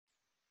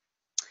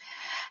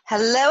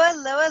Hello,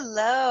 hello,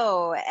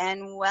 hello,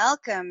 and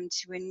welcome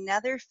to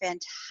another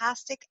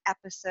fantastic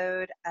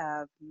episode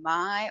of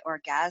My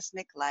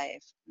Orgasmic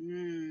Life.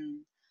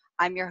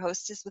 I'm your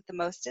hostess with the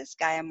mostest,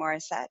 Gaia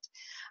Morissette.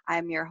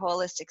 I'm your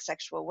holistic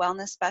sexual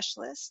wellness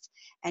specialist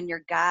and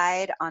your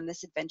guide on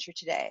this adventure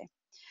today.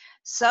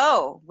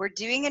 So, we're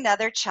doing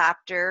another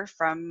chapter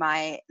from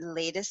my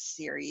latest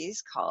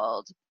series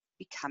called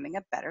Becoming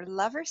a Better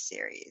Lover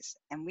series,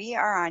 and we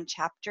are on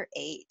chapter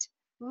 8.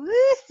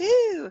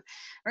 Woohoo!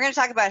 We're going to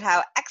talk about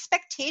how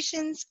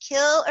expectations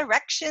kill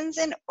erections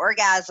and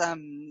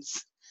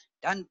orgasms.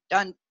 Dun,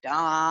 dun,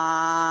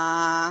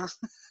 dun.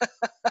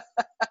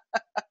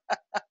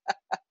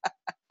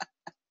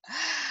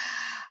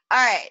 All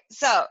right,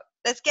 so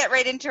let's get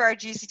right into our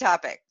juicy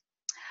topic.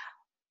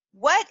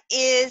 What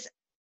is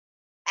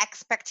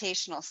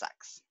expectational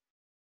sex?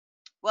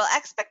 Well,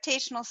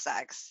 expectational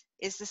sex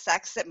is the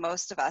sex that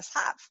most of us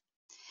have.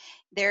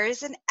 There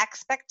is an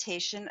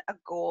expectation, a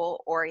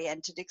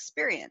goal-oriented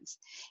experience.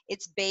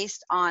 It's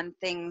based on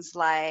things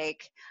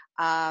like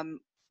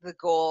the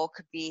goal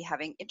could be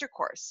having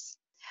intercourse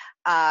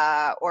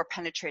or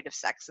penetrative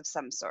sex of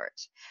some sort.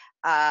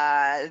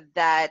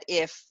 That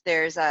if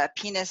there's a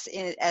penis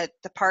at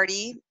the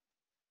party,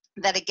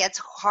 that it gets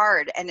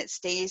hard and it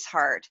stays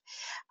hard.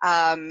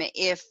 That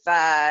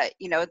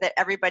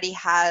everybody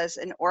has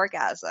an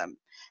orgasm,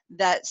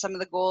 that some of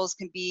the goals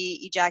can be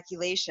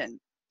ejaculation.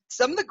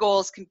 Some of the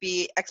goals can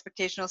be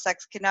expectational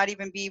sex, cannot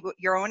even be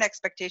your own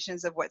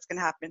expectations of what's going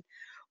to happen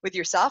with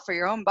yourself or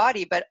your own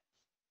body, but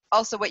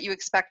also what you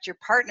expect your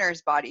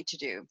partner's body to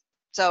do.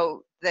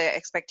 So the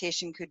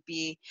expectation could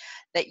be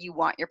that you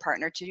want your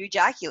partner to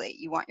ejaculate,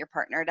 you want your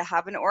partner to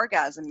have an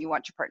orgasm, you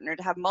want your partner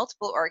to have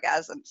multiple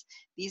orgasms.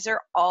 These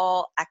are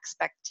all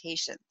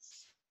expectations.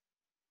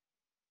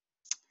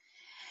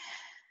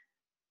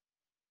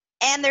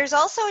 And there's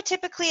also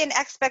typically an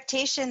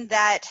expectation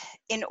that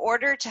in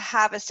order to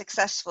have a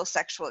successful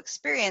sexual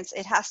experience,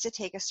 it has to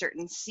take a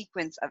certain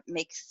sequence of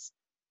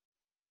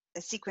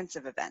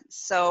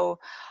events. So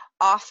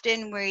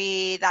often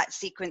that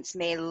sequence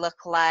may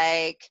look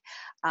like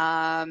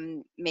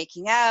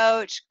making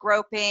out,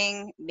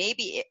 groping,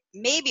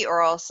 maybe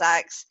oral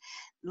sex,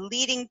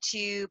 leading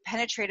to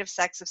penetrative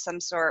sex of some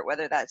sort,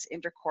 whether that's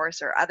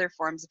intercourse or other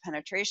forms of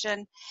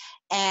penetration.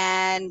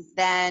 And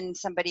then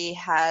somebody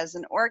has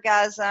an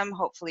orgasm.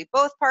 Hopefully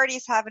both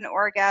parties have an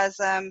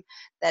orgasm.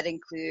 That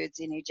includes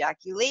an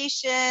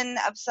ejaculation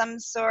of some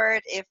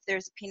sort if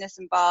there's a penis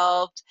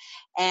involved,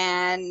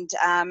 and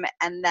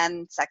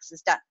then sex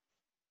is done.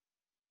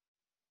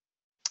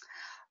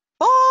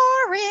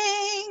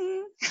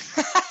 Boring.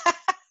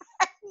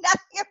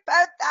 Nothing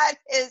about that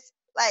is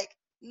like,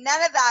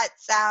 none of that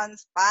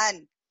sounds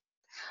fun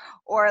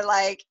or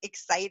like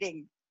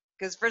exciting,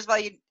 because first of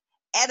all,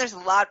 there's a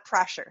lot of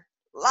pressure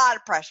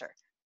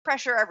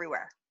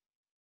everywhere.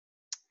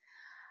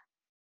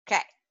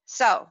 Okay,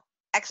 so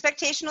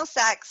expectational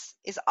sex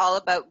is all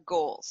about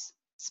goals,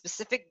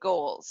 specific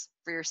goals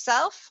for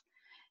yourself,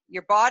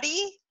 your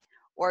body,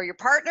 or your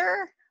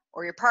partner,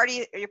 or your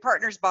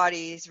partner's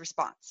body's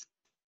response.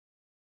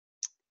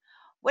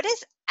 What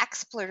is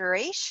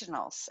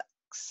explorational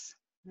sex?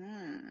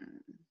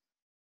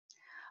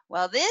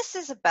 Well, this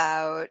is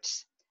about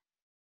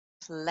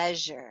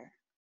pleasure.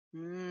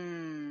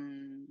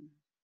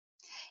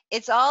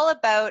 It's all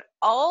about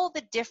all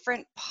the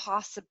different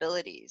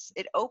possibilities.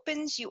 It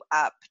opens you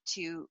up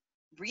to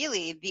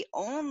really the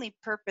only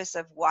purpose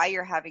of why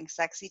you're having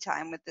sexy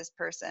time with this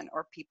person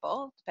or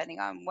people, depending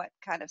on what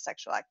kind of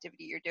sexual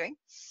activity you're doing,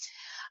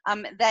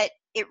 that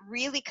it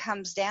really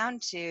comes down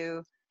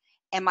to,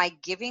 am I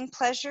giving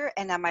pleasure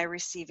and am I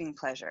receiving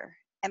pleasure?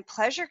 And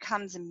pleasure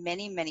comes in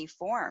many, many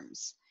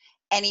forms.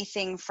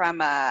 Anything from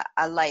a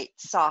light,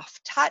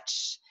 soft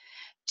touch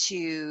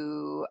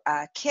to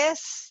a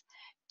kiss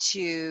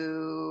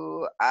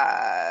to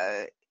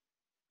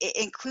it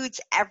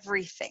includes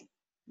everything,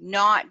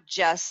 not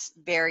just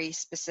very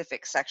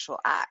specific sexual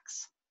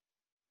acts.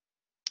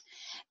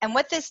 And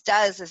what this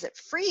does is it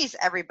frees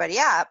everybody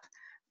up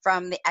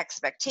from the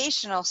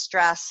expectational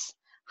stress,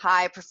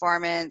 high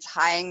performance,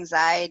 high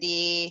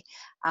anxiety.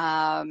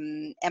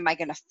 Am I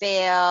going to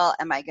fail?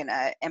 Am I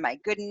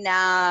good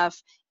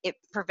enough? It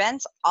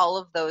prevents all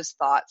of those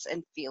thoughts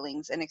and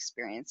feelings and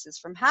experiences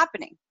from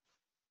happening,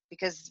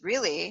 because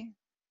really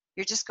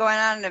you're just going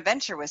on an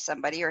adventure with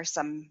somebody or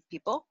some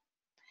people,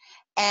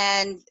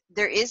 and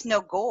there is no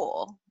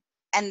goal,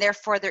 and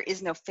therefore there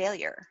is no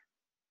failure.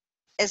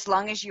 As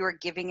long as you are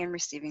giving and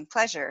receiving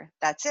pleasure,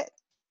 that's it.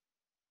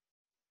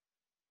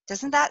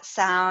 Doesn't that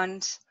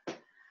sound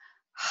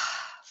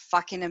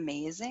fucking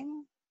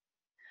amazing?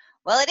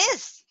 Well, it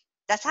is.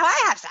 That's how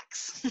I have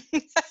sex.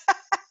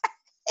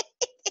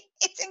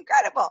 It's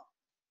incredible.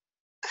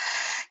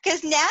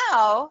 Because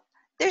now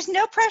there's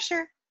no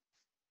pressure.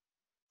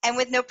 And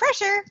with no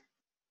pressure,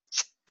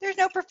 there's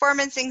no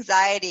performance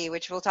anxiety,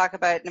 which we'll talk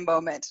about in a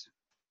moment.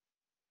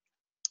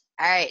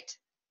 All right.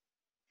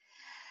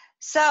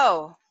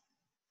 So,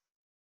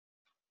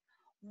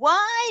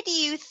 why do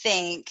you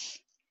think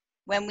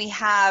when we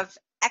have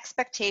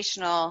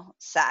expectational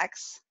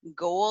sex,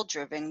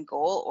 goal-driven,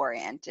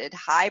 goal-oriented,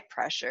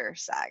 high-pressure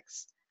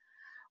sex,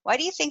 why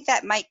do you think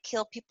that might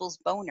kill people's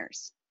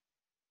boners?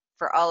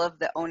 For all of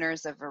the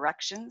owners of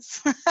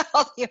erections,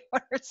 all the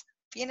owners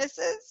of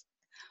penises,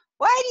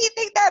 why do you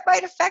think that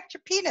might affect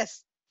your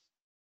penis?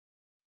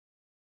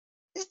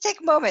 Just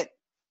take a moment.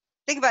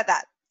 Think about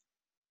that.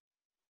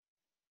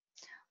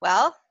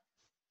 Well,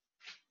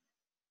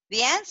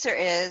 the answer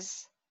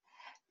is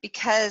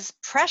because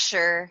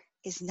pressure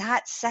is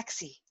not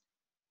sexy.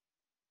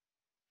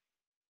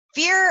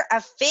 Fear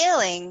of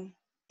failing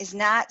is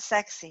not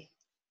sexy.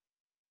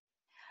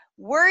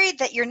 Worried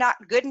that you're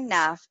not good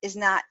enough is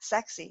not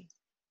sexy.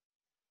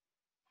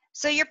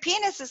 So your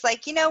penis is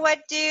like, you know what,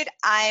 dude?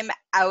 I'm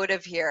out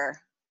of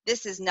here.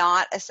 This is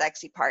not a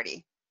sexy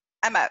party.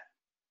 I'm out.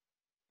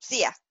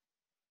 See ya.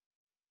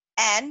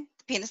 And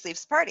the penis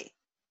leaves the party.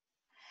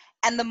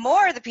 And the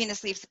more the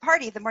penis leaves the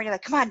party, the more you're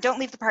like, come on, don't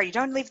leave the party,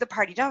 don't leave the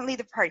party, don't leave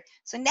the party.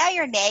 So now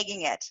you're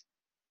nagging it.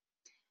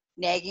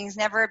 Nagging's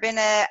never been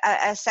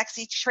a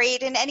sexy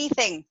trait in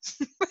anything.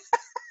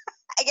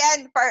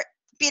 Again,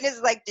 penis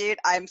is like, dude,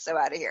 I'm so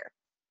out of here.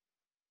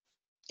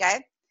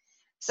 Okay?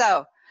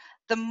 So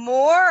the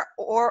more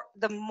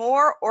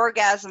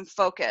orgasm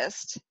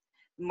focused,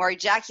 the more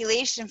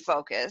ejaculation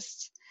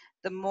focused,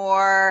 the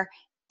more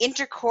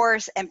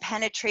intercourse and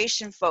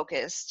penetration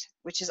focused,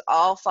 which is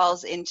all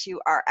falls into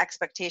our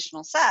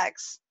expectational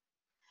sex,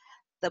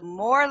 the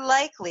more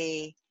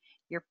likely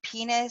your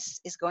penis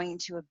is going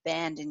to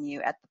abandon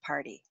you at the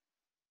party.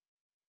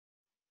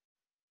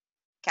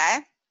 Okay?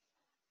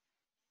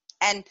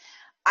 And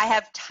I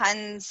have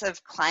tons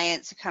of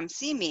clients who come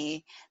see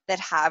me that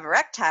have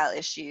erectile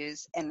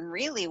issues, and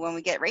really when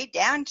we get right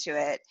down to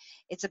it,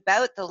 it's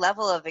about the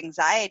level of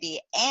anxiety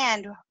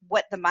and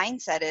what the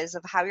mindset is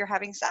of how you're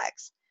having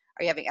sex.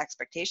 Are you having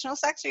expectational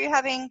sex, or are you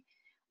having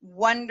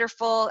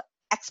wonderful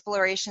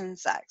exploration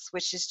sex,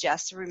 which is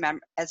just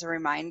as a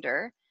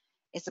reminder,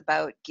 it's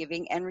about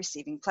giving and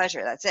receiving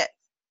pleasure. That's it.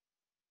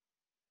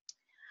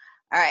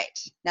 All right,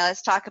 now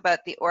let's talk about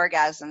the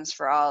orgasms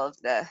for all of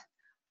the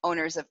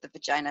owners of the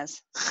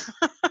vaginas.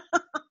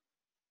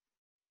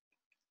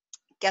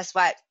 Guess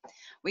what?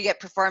 We get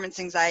performance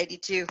anxiety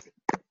too,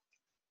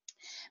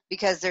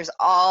 because there's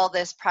all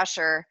this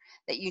pressure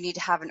that you need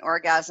to have an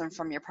orgasm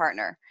from your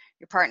partner.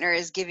 Your partner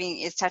is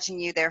touching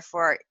you,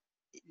 therefore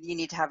you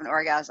need to have an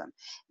orgasm.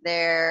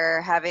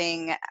 They're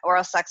having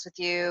oral sex with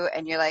you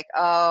and you're like,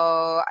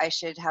 oh, I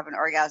should have an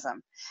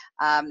orgasm.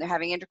 They're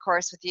having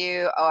intercourse with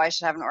you, oh, I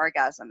should have an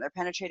orgasm. They're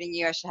penetrating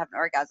you, I should have an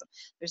orgasm.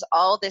 There's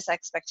all this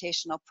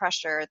expectational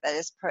pressure that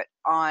is put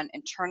on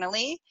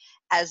internally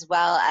as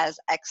well as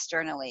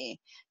externally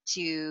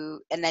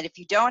and that if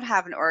you don't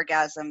have an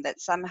orgasm, that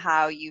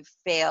somehow you've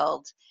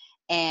failed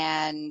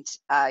and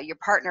your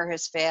partner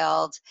has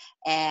failed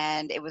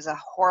and it was a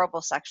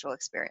horrible sexual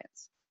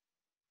experience.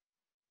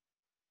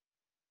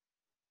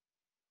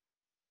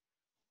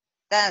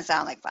 Doesn't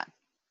sound like fun.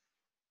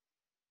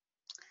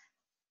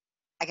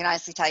 I can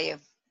honestly tell you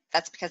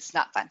that's because it's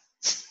not fun.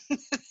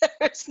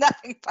 There's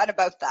nothing fun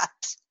about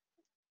that.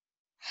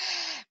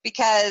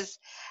 Because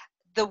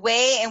the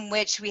way in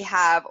which we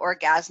have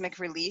orgasmic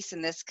release,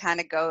 and this kind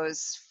of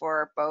goes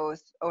for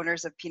both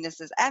owners of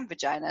penises and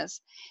vaginas,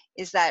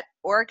 is that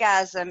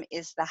orgasm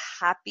is the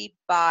happy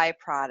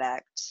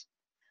byproduct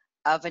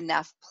of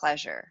enough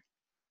pleasure.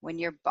 When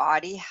your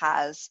body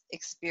has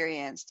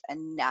experienced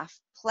enough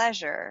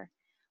pleasure,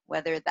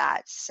 whether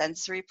that's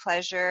sensory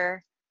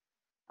pleasure,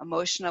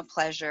 emotional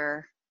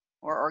pleasure,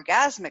 or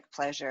orgasmic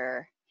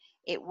pleasure,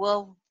 it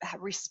will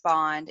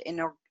respond in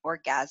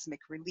orgasmic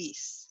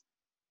release.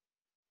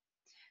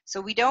 So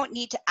we don't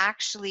need to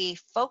actually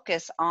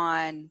focus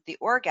on the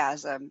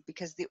orgasm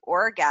because the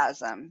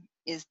orgasm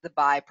is the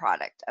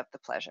byproduct of the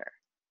pleasure.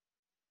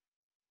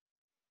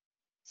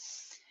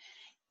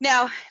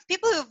 Now,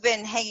 people who've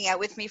been hanging out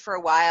with me for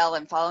a while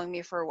and following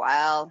me for a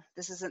while,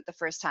 this isn't the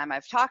first time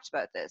I've talked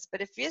about this,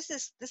 but if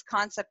this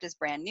concept is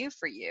brand new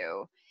for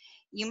you,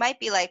 you might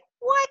be like,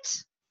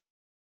 what?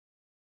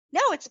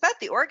 No, it's about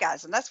the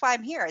orgasm. That's why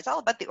I'm here. It's all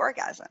about the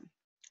orgasm.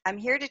 I'm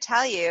here to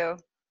tell you,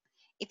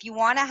 if you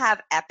want to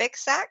have epic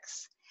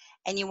sex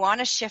and you want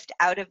to shift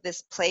out of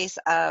this place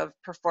of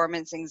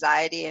performance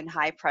anxiety and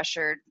high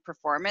pressured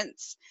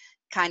performance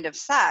kind of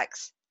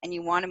sex, and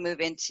you want to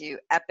move into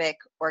epic,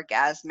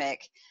 orgasmic,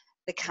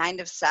 the kind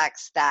of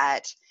sex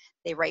that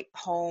they write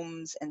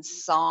poems and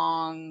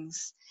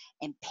songs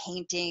and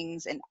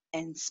paintings and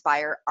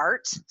inspire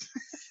art,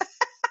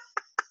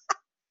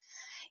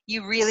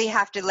 you really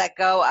have to let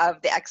go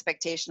of the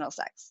expectational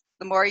sex.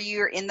 The more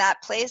you're in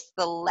that place,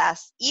 the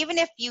less, even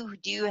if you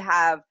do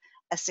have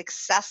a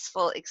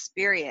successful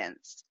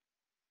experience,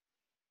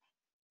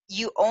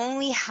 you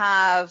only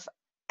have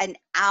an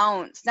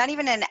ounce, not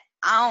even an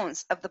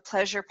ounce of the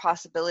pleasure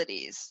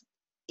possibilities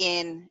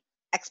in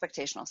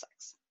expectational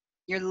sex.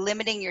 You're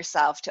limiting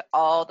yourself to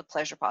all the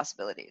pleasure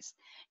possibilities,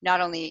 not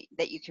only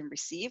that you can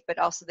receive, but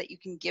also that you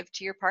can give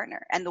to your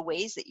partner and the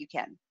ways that you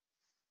can.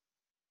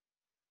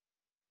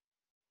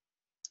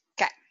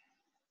 Okay,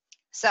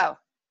 so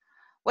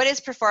What is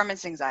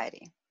performance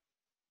anxiety?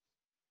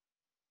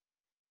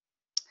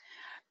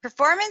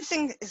 Performance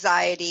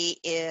anxiety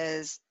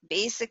is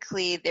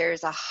basically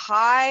there's a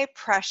high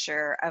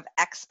pressure of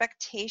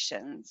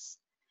expectations,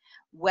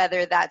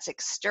 whether that's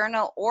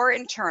external or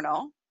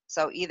internal,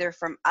 so either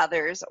from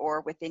others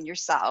or within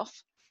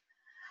yourself,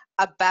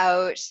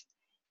 about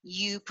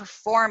you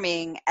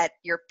performing at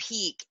your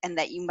peak and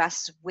that you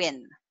must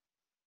win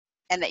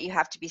and that you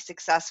have to be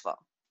successful.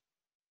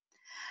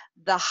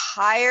 The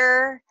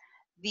higher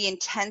the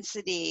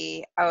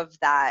intensity of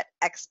that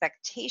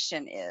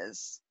expectation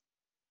is,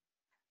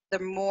 the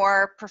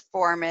more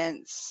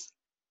performance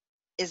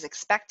is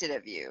expected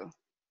of you,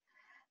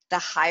 the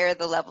higher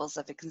the levels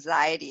of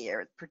anxiety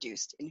are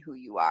produced in who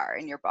you are,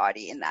 in your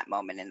body, in that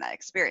moment, in that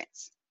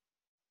experience.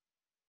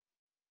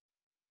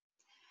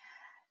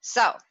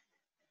 So,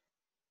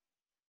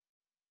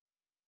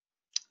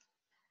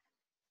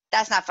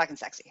 that's not fucking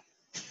sexy.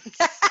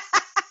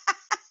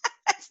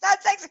 That's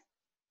not sexy.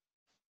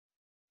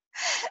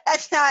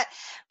 That's not,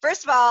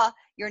 first of all,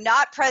 you're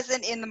not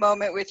present in the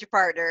moment with your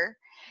partner.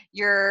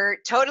 You're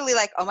totally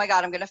like, oh my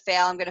God, I'm going to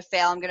fail. I'm going to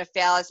fail. I'm going to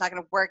fail. It's not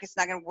going to work. It's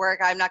not going to work.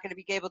 I'm not going to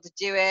be able to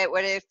do it.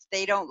 What if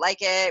they don't like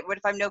it? What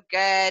if I'm no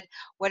good?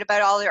 What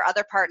about all their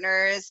other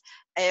partners?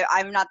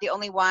 I'm not the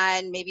only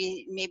one.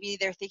 Maybe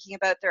they're thinking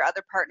about their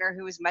other partner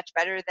who is much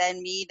better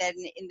than me than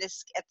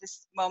at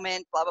this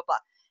moment, blah, blah, blah.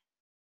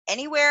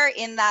 Anywhere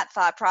in that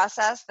thought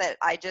process that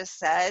I just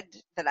said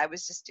that I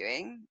was just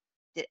doing,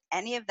 did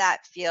any of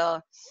that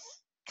feel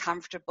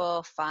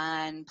comfortable,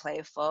 fun,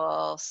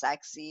 playful,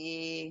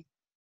 sexy?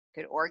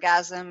 Could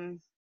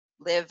orgasm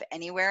live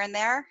anywhere in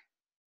there?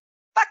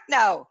 Fuck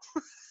no.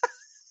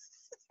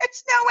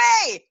 There's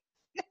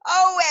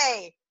no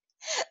way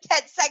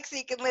that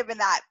sexy can live in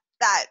that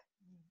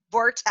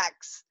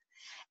vortex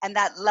and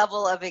that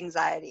level of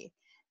anxiety.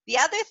 The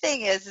other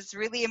thing is, it's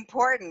really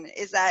important,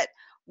 is that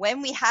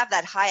when we have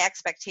that high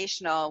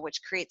expectational,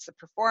 which creates the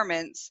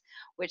performance,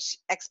 which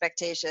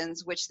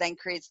expectations, which then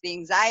creates the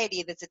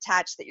anxiety that's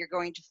attached that you're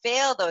going to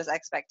fail those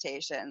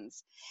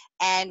expectations,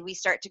 and we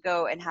start to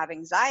go and have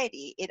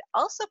anxiety, it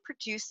also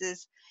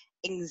produces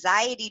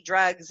anxiety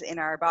drugs in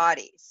our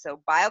body.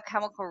 So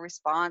biochemical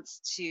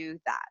response to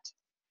that.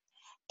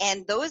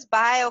 And those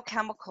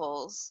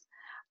biochemicals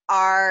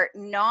are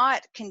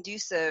not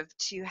conducive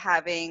to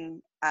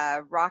having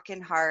a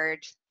rockin' hard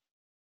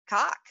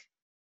cock,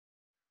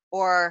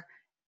 or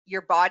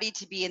your body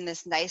to be in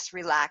this nice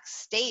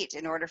relaxed state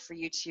in order for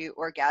you to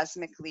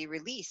orgasmically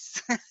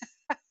release.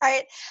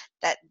 Right?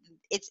 That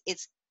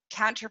it's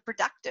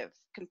counterproductive,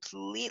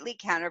 completely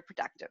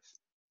counterproductive.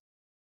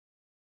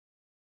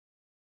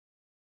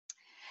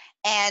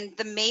 And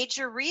the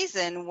major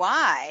reason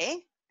why,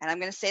 and I'm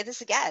going to say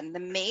this again, the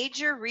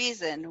major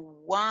reason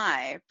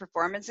why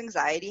performance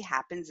anxiety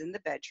happens in the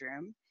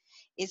bedroom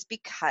is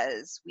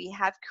because we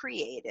have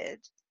created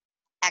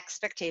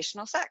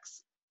expectational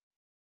sex.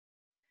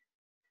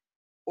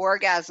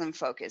 Orgasm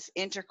focus,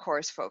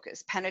 intercourse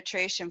focus,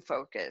 penetration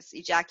focus,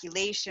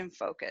 ejaculation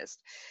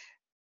focused,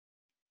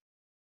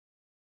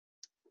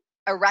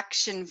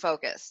 erection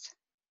focused,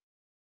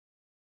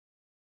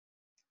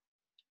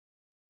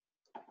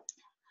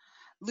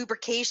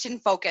 lubrication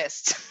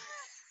focused.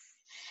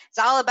 It's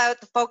all about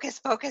the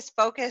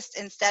focused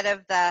instead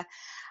of the,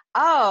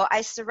 oh,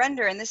 I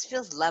surrender and this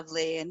feels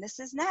lovely and this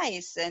is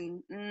nice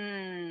and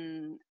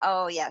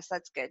oh yes,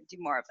 that's good, do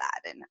more of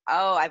that, and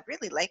oh, I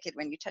really like it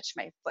when you touch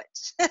my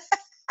foot.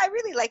 I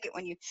really like it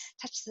when you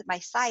touch my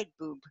side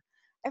boob.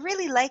 I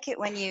really like it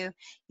when you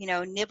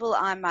nibble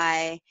on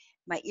my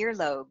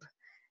earlobe.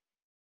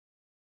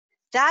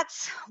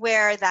 That's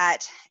where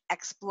that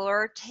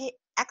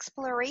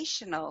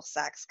explorational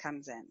sex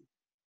comes in.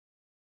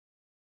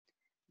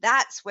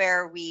 That's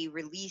where we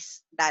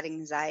release that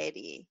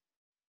anxiety.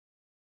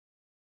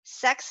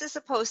 Sex is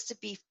supposed to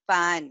be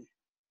fun.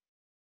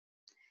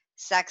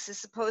 Sex is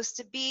supposed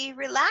to be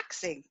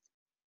relaxing.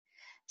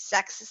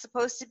 Sex is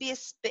supposed to be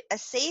a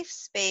safe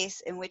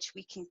space in which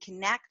we can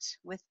connect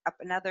with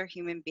another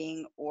human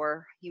being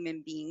or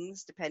human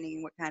beings, depending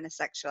on what kind of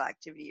sexual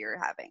activity you're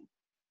having.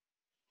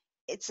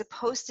 It's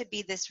supposed to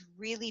be this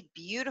really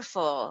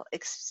beautiful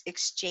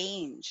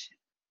exchange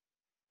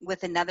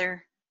with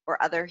another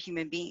or other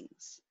human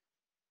beings.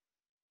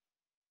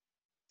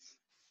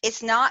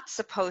 It's not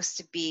supposed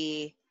to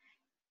be,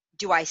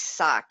 do I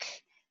suck?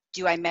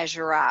 Do I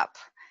measure up?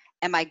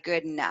 Am I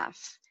good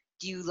enough?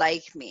 Do you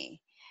like me?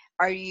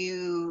 Are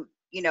you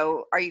going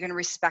to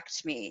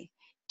respect me?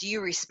 Do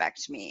you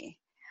respect me?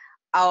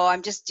 Oh,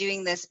 I'm just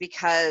doing this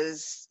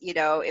because,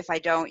 if I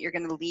don't, you're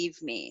going to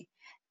leave me.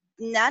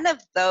 None of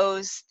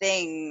those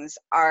things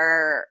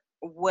are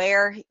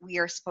where we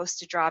are supposed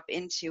to drop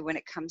into when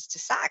it comes to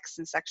sex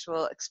and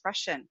sexual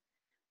expression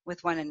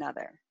with one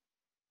another.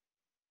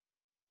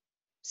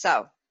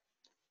 So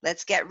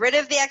let's get rid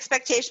of the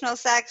expectational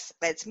sex.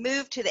 Let's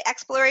move to the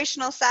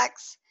explorational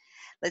sex.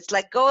 Let's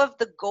let go of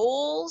the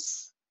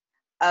goals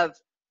of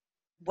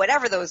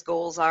whatever those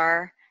goals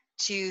are,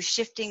 to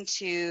shifting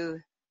to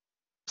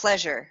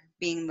pleasure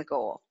being the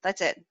goal.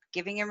 That's it.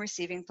 Giving and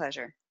receiving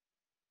pleasure.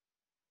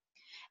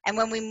 And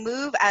when we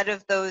move out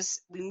of those,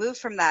 we move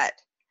from that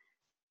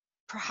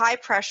high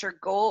pressure,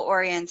 goal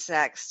oriented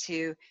sex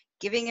to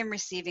giving and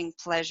receiving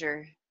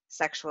pleasure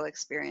sexual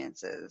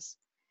experiences.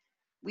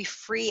 We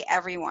free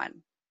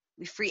everyone.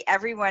 We free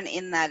everyone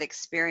in that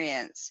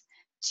experience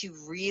to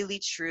really,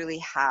 truly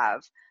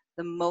have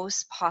the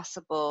most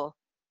possible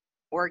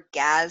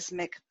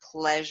orgasmic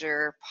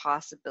pleasure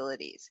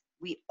possibilities.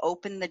 We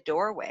open the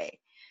doorway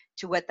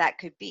to what that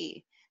could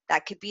be.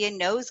 That could be a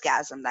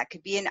nosegasm. That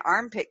could be an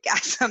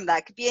armpit-gasm.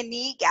 That could be a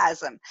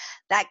knee-gasm.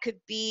 That could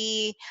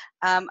be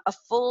a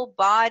full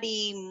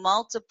body,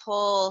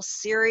 multiple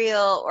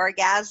serial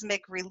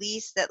orgasmic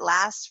release that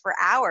lasts for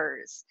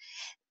hours.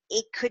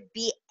 It could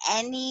be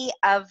any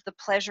of the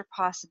pleasure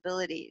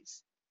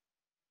possibilities.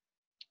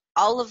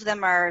 All of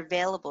them are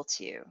available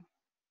to you.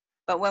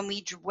 But when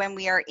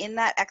we are in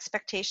that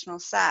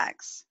expectational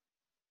sex,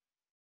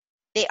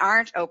 they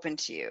aren't open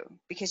to you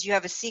because you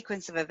have a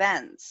sequence of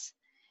events.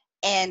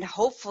 And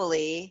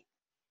hopefully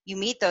you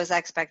meet those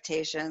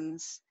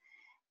expectations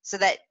so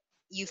that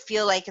you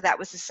feel like that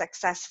was a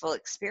successful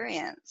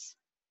experience.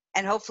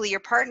 And hopefully your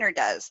partner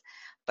does.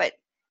 But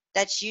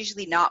that's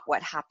usually not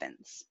what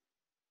happens.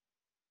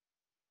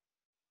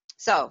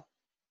 So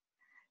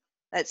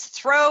let's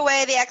throw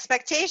away the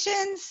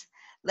expectations.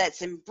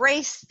 Let's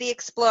embrace the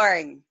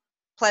exploring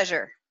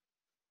pleasure.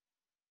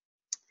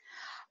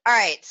 All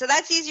right, so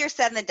that's easier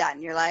said than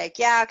done. You're like,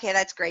 yeah, okay,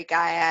 that's great,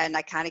 Gaia, and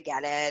I kind of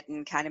get it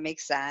and kind of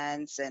makes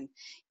sense. And,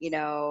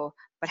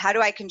 but how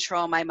do I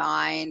control my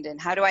mind?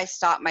 And how do I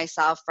stop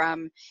myself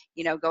from,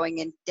 going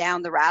in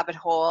down the rabbit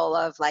hole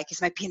of like,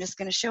 is my penis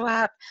going to show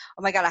up?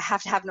 Oh my God, I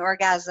have to have an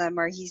orgasm,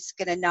 or he's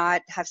going to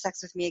not have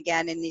sex with me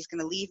again and he's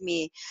going to leave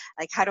me.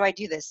 Like, how do I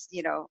do this?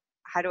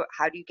 How do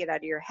you get out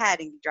of your head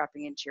and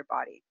dropping into your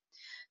body?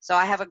 So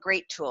I have a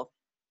great tool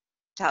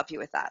to help you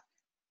with that.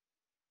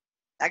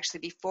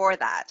 Actually, before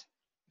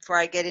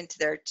I get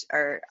into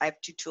I have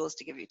 2 tools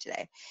to give you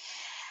today.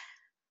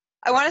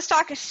 I want to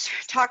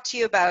talk to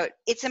you about,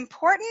 it's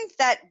important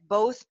that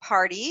both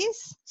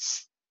parties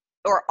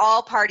or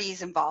all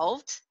parties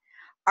involved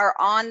are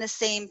on the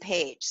same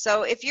page.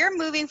 So if you're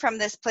moving from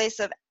this place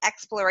of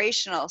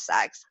explorational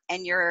sex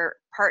and your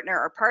partner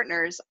or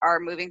partners are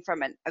moving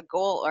from a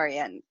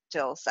goal-oriented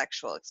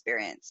sexual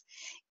experience,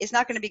 it's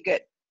not going to be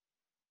good.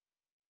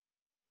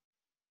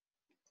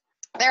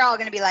 They're all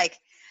going to be like,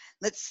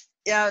 let's,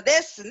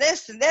 this and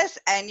this and this,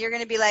 and you're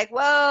going to be like,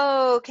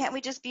 whoa, can't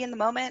we just be in the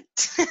moment?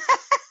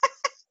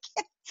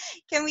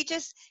 Can't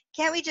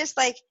we just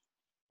like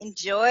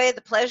enjoy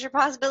the pleasure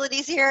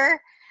possibilities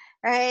here,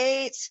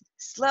 right?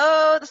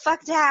 Slow the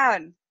fuck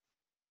down.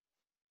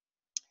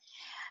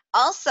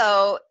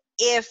 Also,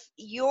 if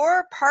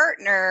your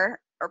partner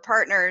or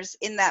partners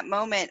in that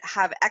moment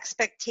have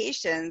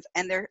expectations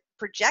and they're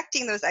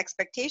projecting those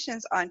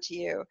expectations onto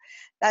you,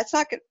 that's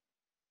not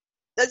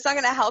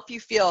going to help you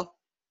feel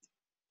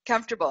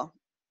comfortable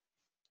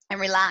and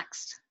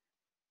relaxed.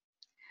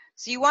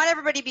 So you want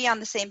everybody to be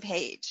on the same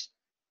page.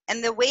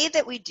 And the way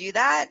that we do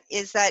that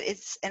is that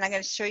and I'm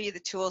going to show you the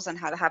tools on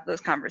how to have those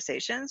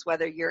conversations,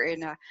 whether you're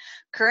in a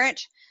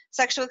current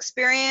sexual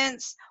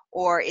experience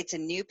or it's a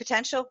new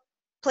potential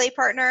play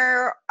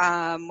partner,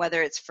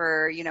 whether it's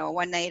for, a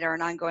one night or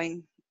an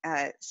ongoing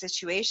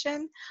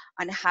situation,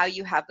 on how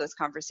you have those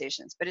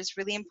conversations. But it's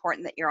really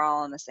important that you're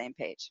all on the same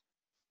page.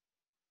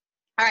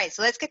 All right,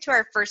 so let's get to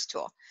our first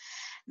tool.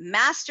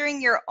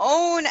 Mastering your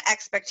own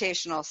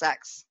expectational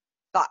sex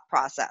thought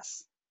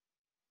process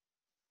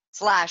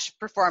 /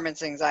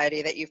 performance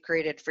anxiety that you've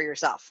created for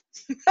yourself.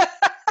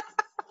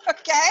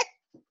 Okay?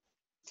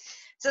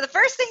 So the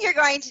first thing you're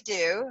going to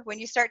do when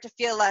you start to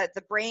feel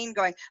the brain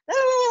going,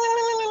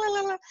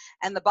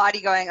 and the body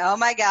going, oh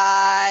my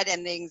God,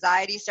 and the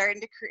anxiety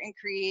starting to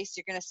increase,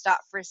 you're going to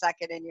stop for a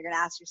second and you're going to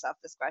ask yourself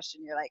this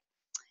question. You're like,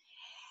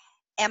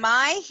 am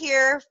I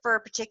here for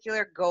a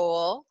particular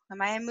goal?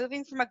 Am I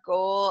moving from a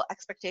goal,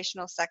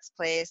 expectational sex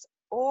place?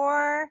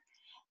 Or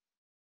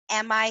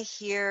am I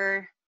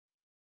here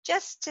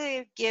just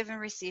to give and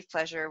receive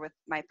pleasure with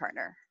my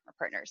partner or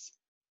partners?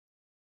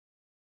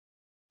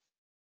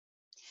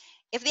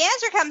 If the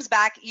answer comes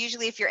back,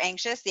 usually if you're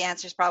anxious, the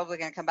answer is probably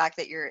going to come back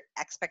that you're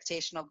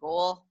expectational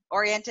goal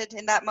oriented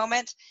in that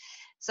moment.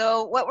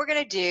 So what we're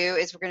going to do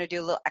is we're going to do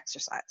a little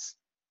exercise.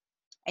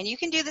 And you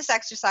can do this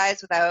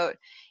exercise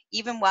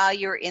even while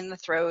you're in the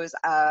throes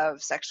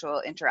of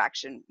sexual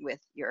interaction with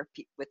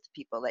the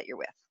people that you're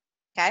with.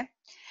 Okay?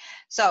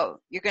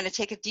 So you're going to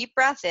take a deep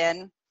breath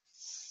in.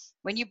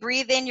 When you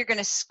breathe in, you're going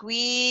to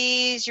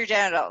squeeze your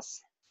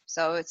genitals.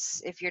 So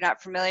if you're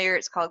not familiar,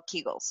 it's called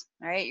Kegels.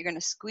 All right? You're going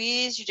to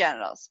squeeze your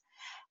genitals.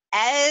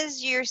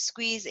 As you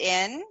squeeze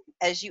in,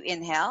 as you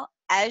inhale,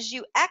 as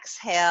you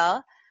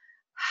exhale,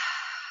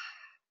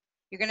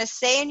 you're going to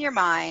say in your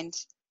mind,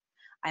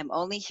 I'm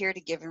only here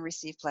to give and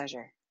receive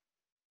pleasure.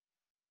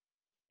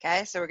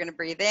 Okay, so we're going to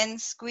breathe in,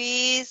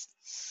 squeeze.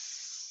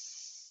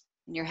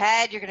 In your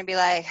head, you're going to be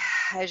like,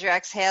 as you're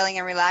exhaling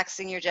and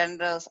relaxing your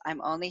genitals,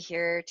 I'm only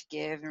here to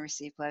give and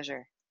receive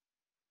pleasure.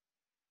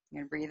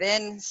 You're going to breathe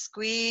in,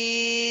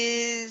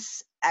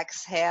 squeeze,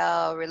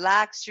 exhale,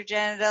 relax your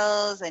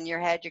genitals, and your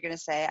head, you're going to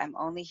say, I'm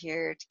only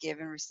here to give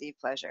and receive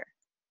pleasure.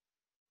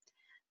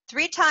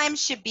 3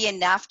 times should be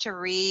enough to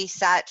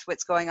reset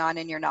what's going on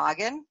in your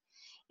noggin.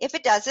 If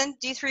it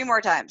doesn't, do 3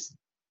 more times.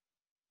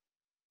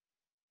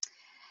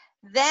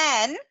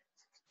 Then,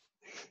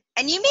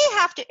 and you may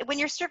have to, when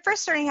you're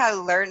first starting how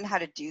to learn how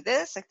to do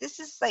this, like this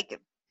is like a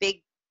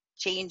big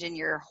change in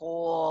your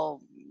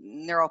whole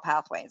neural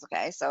pathways,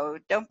 okay? So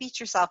don't beat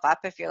yourself up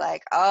if you're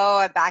like, oh,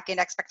 I'm back in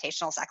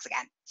expectational sex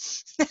again.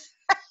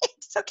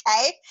 It's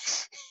okay.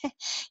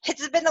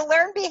 It's been a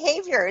learned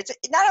behavior. It's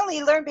not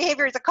only learned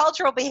behavior, it's a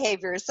cultural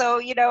behavior. So,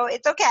 you know,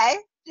 it's okay.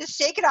 Just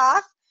shake it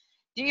off.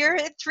 Do your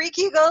 3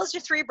 Kegels,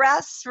 your 3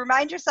 breaths.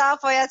 Remind yourself,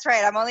 oh, yeah, that's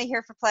right. I'm only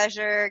here for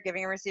pleasure,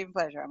 giving and receiving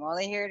pleasure. I'm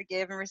only here to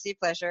give and receive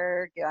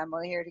pleasure. I'm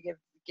only here to give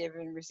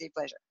and receive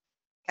pleasure.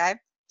 Okay?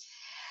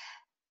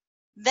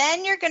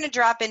 Then you're going to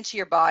drop into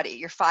your body,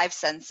 your 5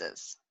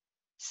 senses: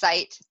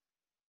 sight,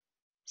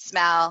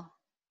 smell,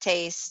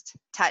 taste,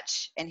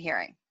 touch, and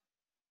hearing.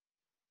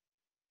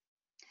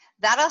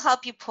 That'll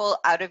help you pull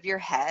out of your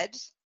head,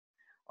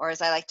 or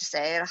as I like to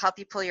say, it'll help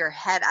you pull your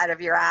head out of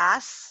your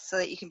ass so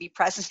that you can be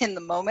present in the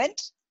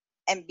moment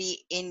and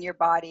be in your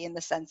body and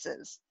the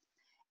senses.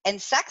 And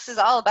sex is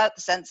all about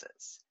the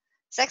senses.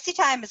 Sexy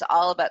time is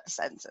all about the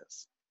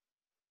senses.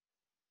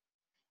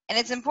 And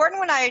it's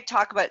important when I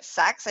talk about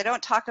sex,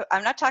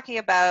 I'm not talking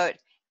about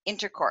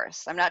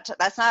intercourse.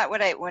 That's not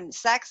what when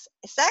sex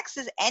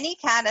is any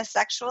kind of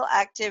sexual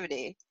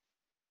activity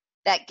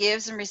that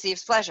gives and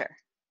receives pleasure.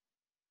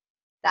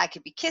 That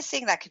could be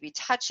kissing, that could be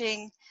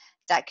touching,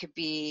 that could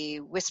be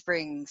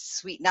whispering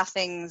sweet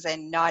nothings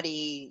and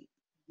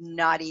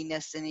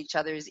naughtiness in each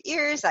other's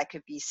ears. That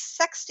could be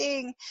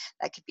sexting.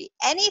 That could be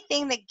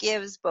anything that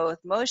gives both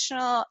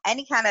emotional,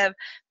 any kind of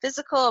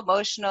physical,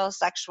 emotional,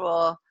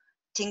 sexual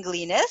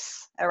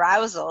tingliness,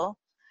 arousal,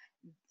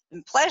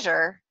 and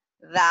pleasure.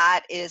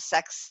 That is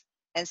sex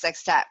and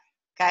sex time.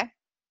 Okay?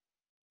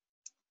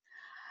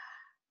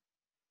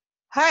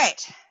 All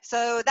right,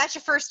 so that's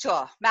your first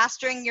tool,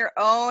 mastering your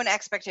own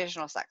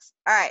expectational sex.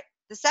 All right,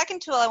 the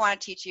second tool I want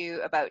to teach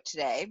you about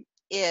today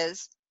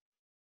is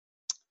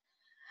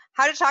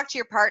how to talk to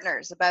your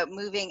partners about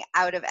moving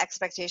out of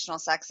expectational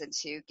sex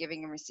into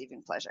giving and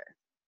receiving pleasure.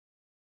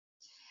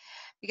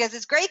 Because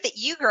it's great that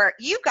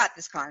you've got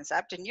this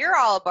concept and you're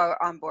all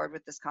on board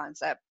with this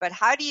concept, but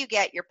how do you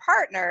get your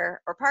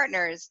partner or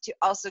partners to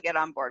also get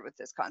on board with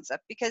this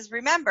concept? Because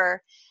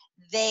remember,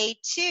 they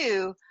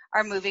too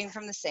are moving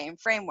from the same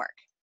framework.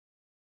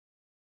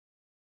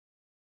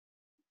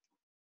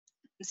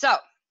 So,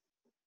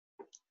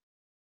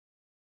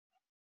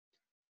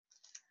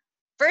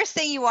 first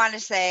thing you want to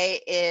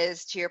say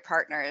is to your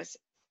partners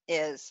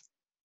is,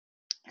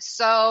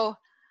 so,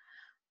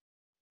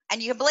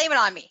 and you can blame it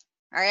on me,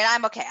 all right?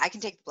 I'm okay. I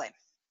can take the blame,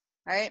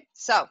 all right?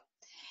 So,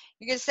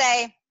 you're going to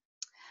say,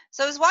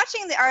 so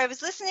I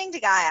was listening to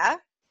Gaia,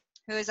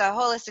 who is a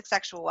holistic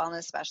sexual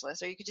wellness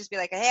specialist, or you could just be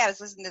like, hey, I was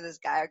listening to this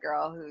guy or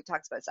girl who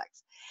talks about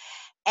sex.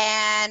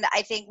 And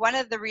I think one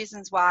of the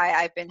reasons why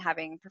I've been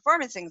having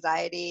performance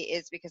anxiety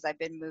is because I've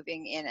been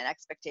moving in an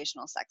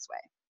expectational sex way.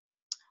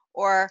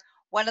 Or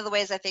one of the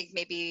ways I think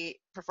maybe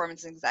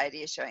performance anxiety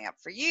is showing up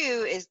for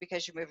you is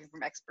because you're moving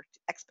from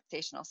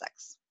expectational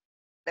sex,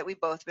 that we've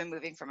both been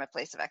moving from a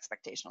place of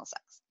expectational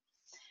sex.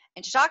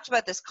 And she talked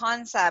about this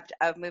concept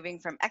of moving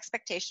from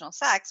expectational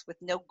sex with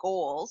no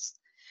goals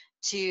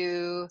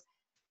to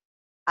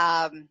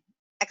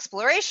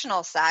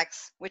explorational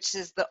sex, which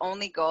is the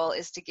only goal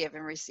is to give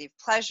and receive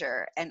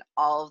pleasure and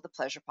all of the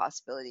pleasure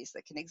possibilities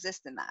that can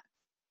exist in that.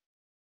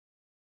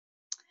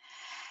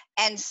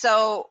 And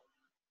so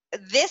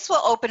this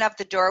will open up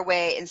the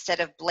doorway.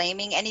 Instead of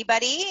blaming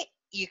anybody,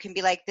 you can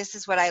be like, this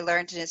is what I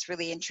learned and it's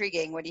really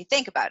intriguing. What do you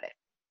think about it?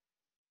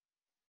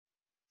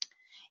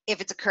 If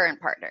it's a current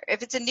partner.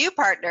 If it's a new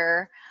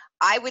partner,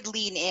 I would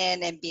lean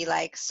in and be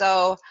like,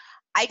 so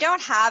I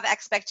don't have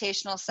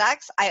expectational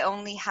sex. I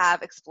only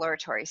have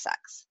exploratory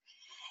sex.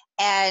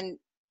 And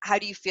how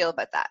do you feel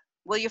about that?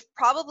 Well, you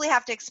probably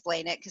have to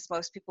explain it because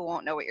most people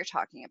won't know what you're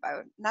talking about.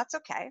 And that's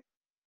okay.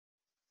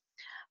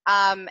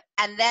 And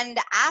then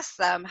to ask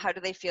them, how do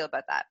they feel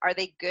about that? Are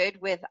they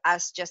good with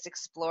us just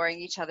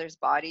exploring each other's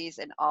bodies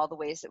and all the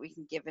ways that we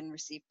can give and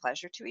receive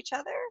pleasure to each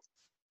other?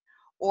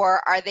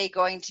 Or are they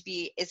going to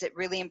be, is it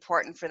really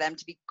important for them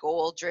to be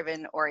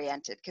goal-driven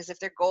oriented? Because if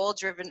they're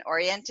goal-driven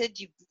oriented,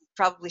 you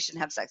probably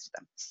shouldn't have sex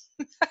with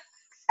them.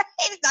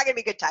 It's not going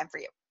to be a good time for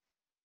you.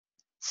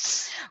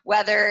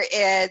 Whether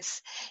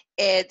it's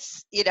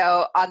you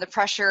know, on the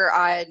pressure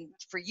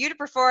for you to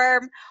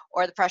perform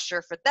or the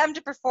pressure for them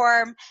to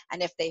perform,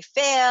 and if they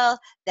fail,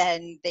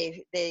 then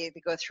they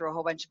go through a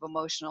whole bunch of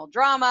emotional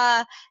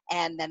drama,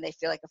 and then they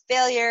feel like a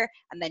failure,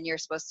 and then you're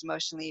supposed to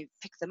emotionally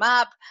pick them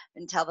up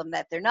and tell them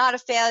that they're not a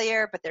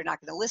failure, but they're not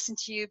going to listen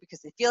to you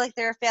because they feel like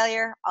they're a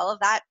failure. All of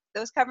that,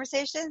 those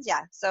conversations,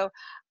 yeah. So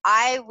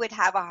I would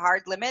have a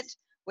hard limit,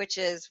 which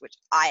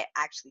I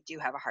actually do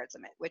have a hard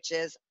limit, which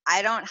is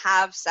I don't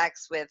have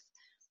sex with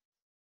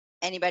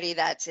anybody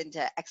that's into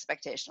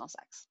expectational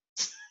sex.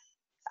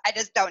 I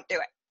just don't do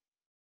it.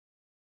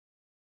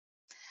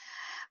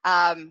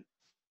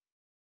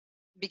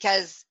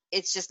 because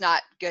it's just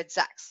not good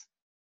sex.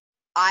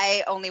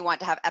 I only want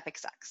to have epic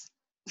sex.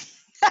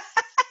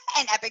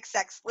 And epic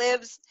sex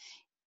lives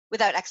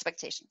without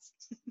expectations.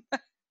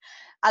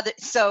 I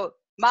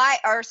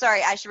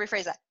should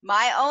rephrase that.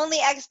 My only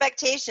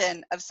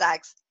expectation of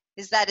sex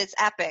is that it's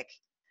epic.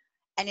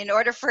 And in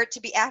order for it to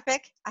be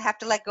epic, I have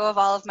to let go of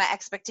all of my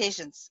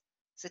expectations.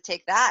 So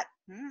take that.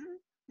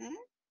 Mm-hmm. Mm-hmm.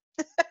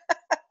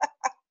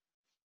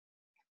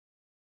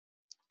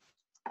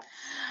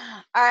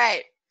 All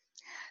right.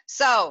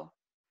 So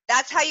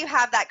that's how you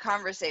have that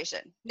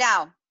conversation.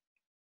 Now,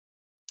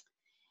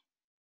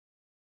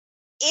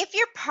 if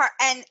your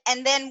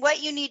and then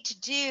what you need to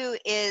do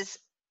is,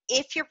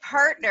 if your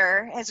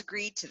partner has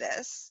agreed to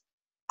this,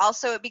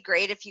 also it'd be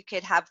great if you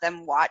could have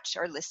them watch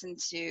or listen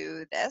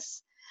to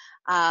this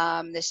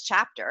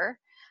chapter.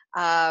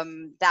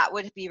 That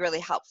would be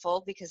really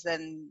helpful, because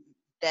then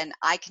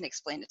I can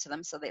explain it to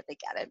them so that they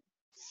get it.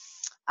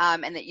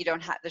 And that you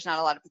don't have, there's not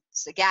a lot of,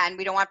 again,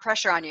 we don't want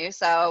pressure on you,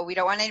 so we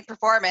don't want any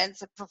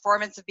performance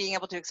of being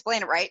able to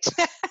explain it right.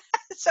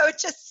 So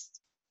just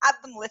have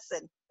them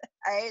listen.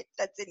 All right,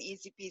 that's an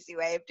easy peasy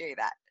way of doing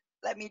that.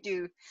 Let me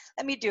do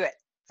it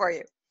for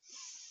you.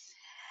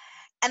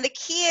 And the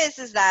key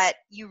is that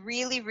you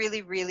really,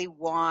 really, really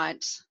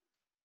want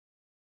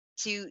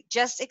to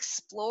just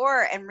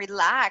explore and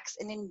relax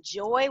and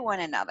enjoy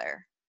one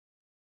another.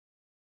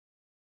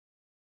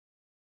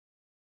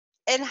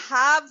 And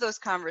have those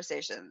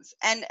conversations.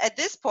 And at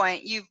this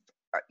point, you've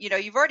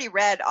already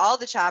read all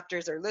the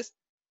chapters, or listened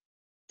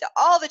to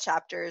all the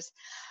chapters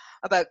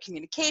about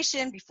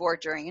communication before,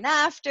 during, and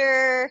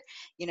after,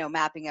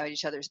 mapping out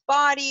each other's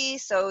body.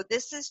 So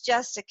this is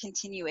just a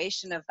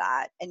continuation of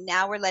that. And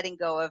now we're letting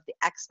go of the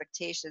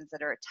expectations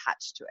that are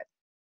attached to it.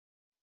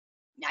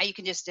 Now you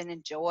can just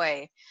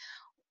enjoy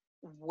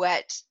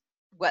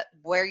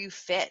where you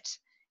fit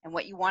and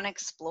what you want to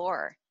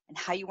explore and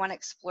how you want to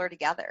explore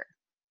together.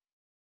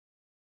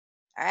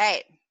 All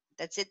right,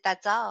 that's it.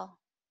 That's all.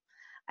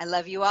 I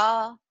love you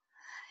all.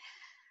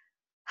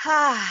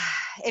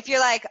 If you're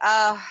like,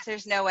 oh,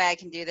 there's no way I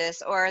can do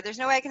this, or there's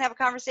no way I can have a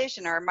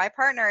conversation, or my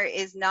partner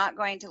is not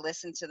going to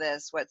listen to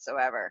this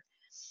whatsoever,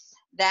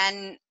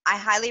 then I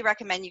highly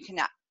recommend you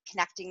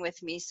connecting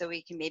with me, so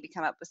we can maybe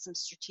come up with some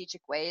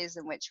strategic ways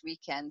in which we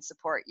can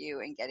support you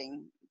in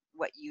getting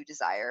what you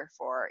desire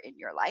for in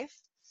your life.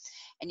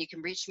 And you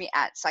can reach me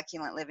at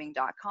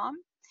succulentliving.com.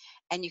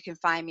 And you can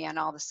find me on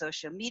all the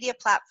social media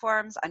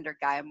platforms under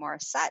Gaia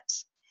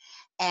Morissette.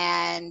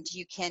 And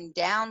you can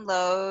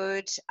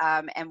download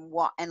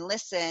and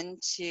listen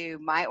to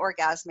My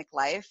Orgasmic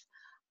Life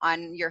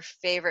on your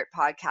favorite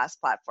podcast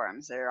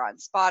platforms. They're on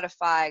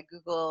Spotify,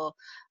 Google,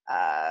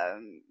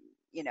 Apple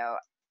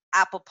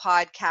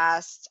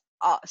Podcasts,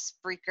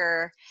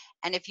 Spreaker.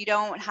 And if you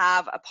don't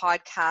have a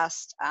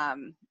podcast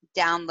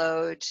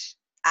download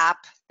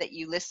app that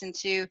you listen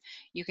to,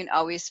 you can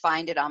always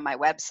find it on my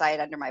website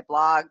under my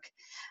blog,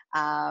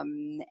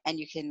 and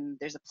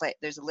there's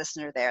a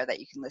listener there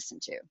that you can listen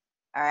to.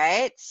 All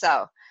right,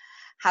 so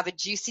have a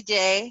juicy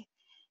day.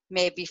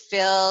 May it be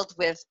filled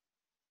with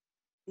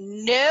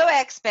no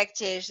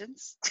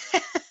expectations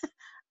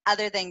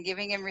other than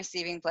giving and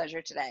receiving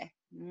pleasure today.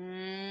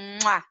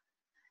 Mwah.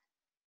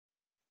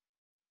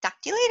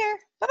 Talk to you later.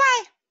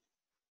 Bye-bye.